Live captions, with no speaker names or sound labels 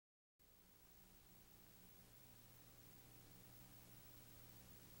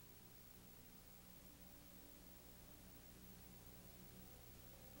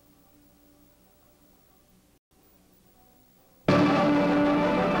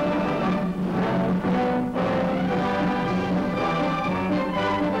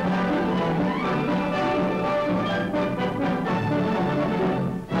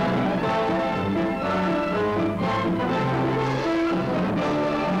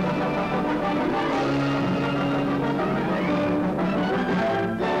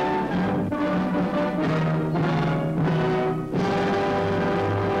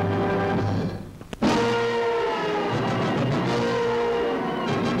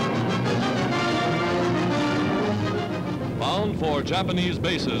for Japanese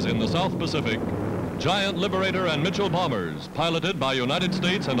bases in the South Pacific, giant Liberator and Mitchell bombers, piloted by United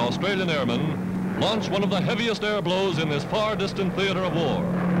States and Australian airmen, launch one of the heaviest air blows in this far-distant theater of war.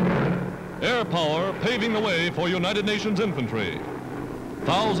 Air power paving the way for United Nations infantry.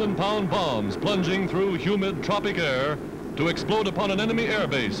 1,000-pound bombs plunging through humid tropic air to explode upon an enemy air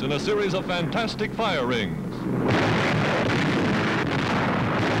base in a series of fantastic fire rings.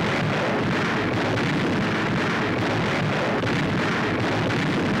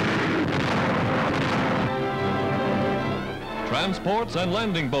 Transports and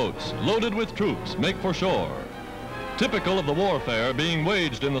landing boats loaded with troops make for shore. Typical of the warfare being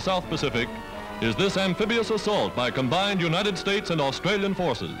waged in the South Pacific is this amphibious assault by combined United States and Australian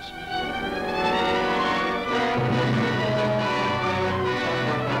forces.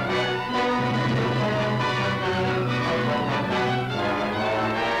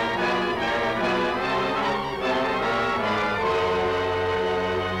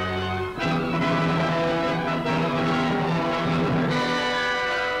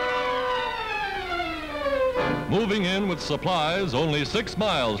 Moving in with supplies only 6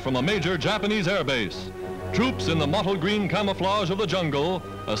 miles from a major Japanese air base, troops in the mottled green camouflage of the jungle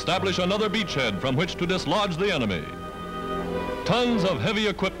establish another beachhead from which to dislodge the enemy. Tons of heavy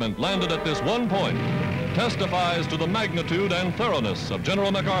equipment landed at this one point testifies to the magnitude and thoroughness of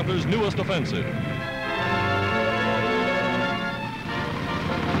General MacArthur's newest offensive.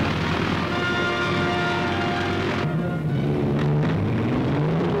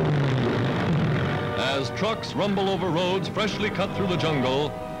 As trucks rumble over roads freshly cut through the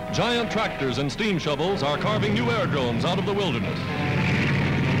jungle, giant tractors and steam shovels are carving new aerodromes out of the wilderness.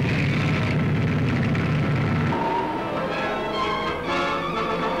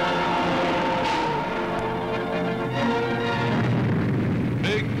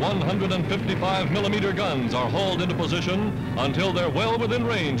 Big 155mm guns are hauled into position until they're well within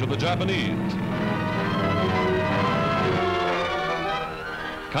range of the Japanese.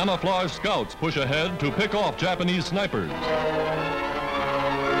 Camouflage scouts push ahead to pick off Japanese snipers.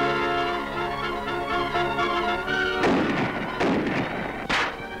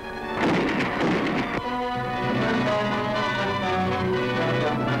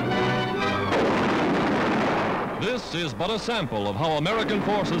 This is but a sample of how American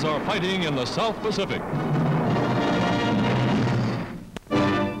forces are fighting in the South Pacific.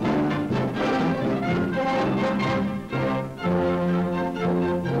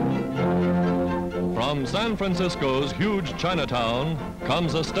 From San Francisco's huge Chinatown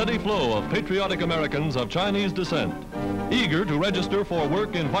comes a steady flow of patriotic Americans of Chinese descent, eager to register for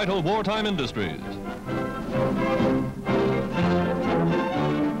work in vital wartime industries.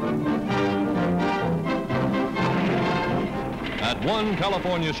 At one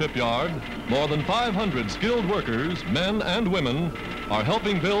California shipyard, more than 500 skilled workers, men and women, are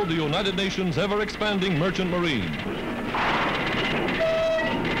helping build the United Nations' ever-expanding merchant marine.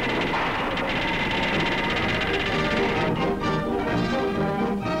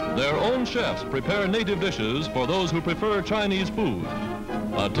 Their own chefs prepare native dishes for those who prefer Chinese food.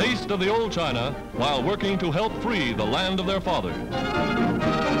 A taste of the old China while working to help free the land of their fathers.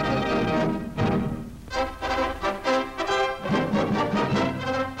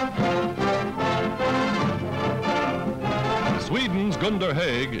 Sweden's Gunder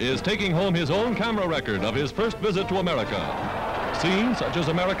Hagg is taking home his own camera record of his first visit to America. Scenes such as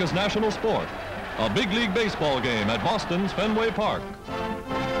America's national sport, a big league baseball game at Boston's Fenway Park.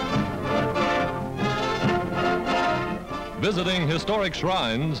 Visiting historic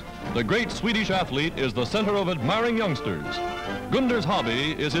shrines, the great Swedish athlete is the center of admiring youngsters. Gunder's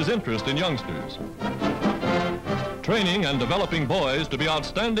hobby is his interest in youngsters. Training and developing boys to be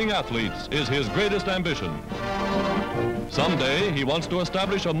outstanding athletes is his greatest ambition. Someday, he wants to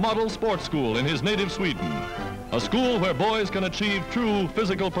establish a model sports school in his native Sweden, a school where boys can achieve true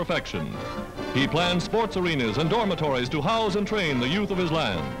physical perfection. He plans sports arenas and dormitories to house and train the youth of his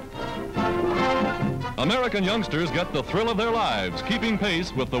land. American youngsters get the thrill of their lives, keeping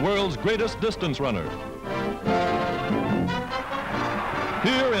pace with the world's greatest distance runner.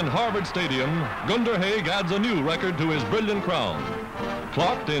 Here in Harvard Stadium, Gunder Hagg adds a new record to his brilliant crown.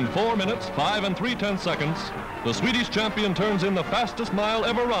 Clocked in 4 minutes, 5 3/10 seconds, the Swedish champion turns in the fastest mile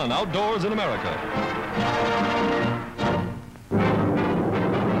ever run outdoors in America.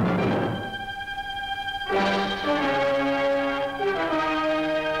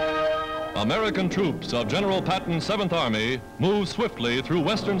 American troops of General Patton's 7th Army move swiftly through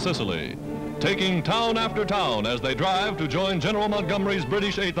western Sicily, taking town after town as they drive to join General Montgomery's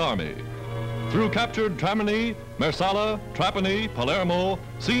British 8th Army. Through captured Tramini, Marsala, Trapani, Palermo,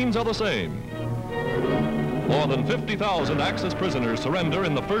 scenes are the same. More than 50,000 Axis prisoners surrender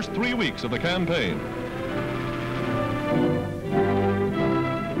in the first 3 weeks of the campaign.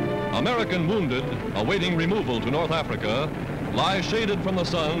 American wounded, awaiting removal to North Africa, lie shaded from the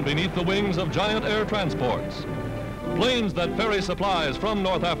sun beneath the wings of giant air transports. Planes that ferry supplies from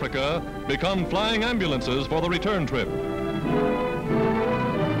North Africa become flying ambulances for the return trip.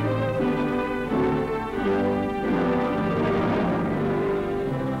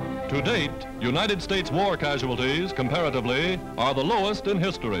 To date, United States war casualties, comparatively, are the lowest in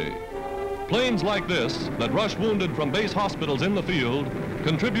history. Planes like this, that rush wounded from base hospitals in the field,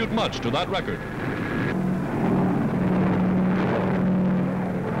 contribute much to that record.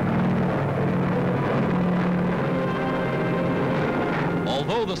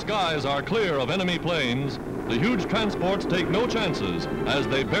 Although the skies are clear of enemy planes, the huge transports take no chances as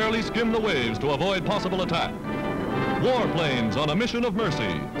they barely skim the waves to avoid possible attack. Warplanes on a mission of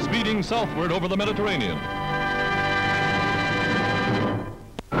mercy, speeding southward over the Mediterranean.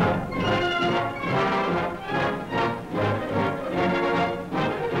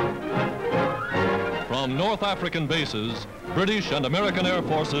 From North African bases, British and American air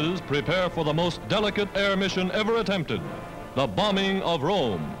forces prepare for the most delicate air mission ever attempted, the bombing of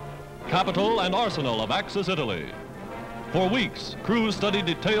Rome, capital and arsenal of Axis Italy. For weeks, crews study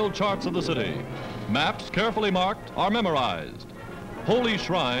detailed charts of the city. Maps carefully marked are memorized. Holy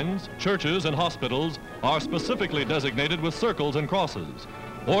shrines, churches, and hospitals are specifically designated with circles and crosses.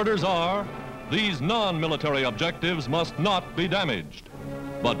 Orders are, these non-military objectives must not be damaged,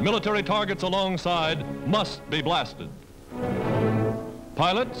 but military targets alongside must be blasted.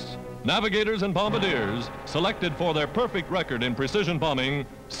 Pilots, navigators, and bombardiers, selected for their perfect record in precision bombing,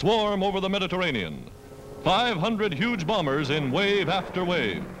 swarm over the Mediterranean. 500 huge bombers in wave after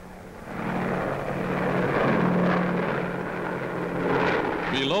wave.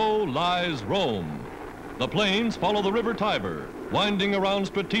 Below lies Rome. The planes follow the river Tiber, winding around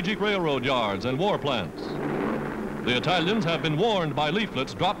strategic railroad yards and war plants. The Italians have been warned by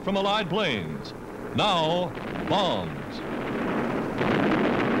leaflets dropped from Allied planes. Now, bombs.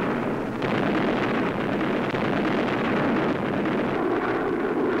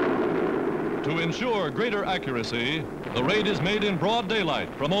 To ensure greater accuracy, the raid is made in broad daylight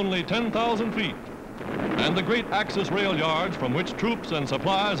from only 10,000 feet. And the great Axis rail yards from which troops and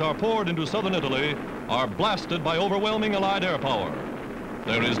supplies are poured into southern Italy are blasted by overwhelming Allied air power.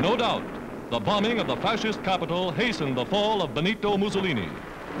 There is no doubt the bombing of the fascist capital hastened the fall of Benito Mussolini.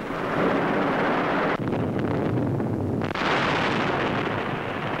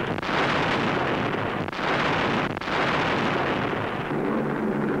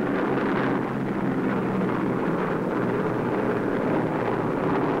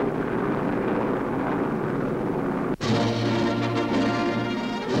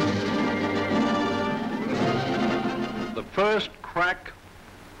 First crack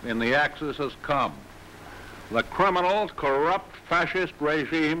in the Axis has come. The criminal, corrupt fascist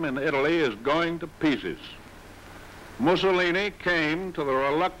regime in Italy is going to pieces. Mussolini came to the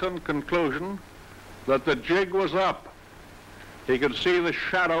reluctant conclusion that the jig was up. He could see the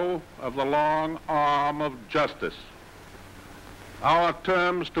shadow of the long arm of justice. Our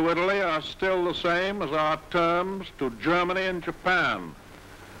terms to Italy are still the same as our terms to Germany and Japan.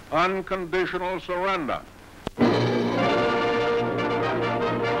 Unconditional surrender.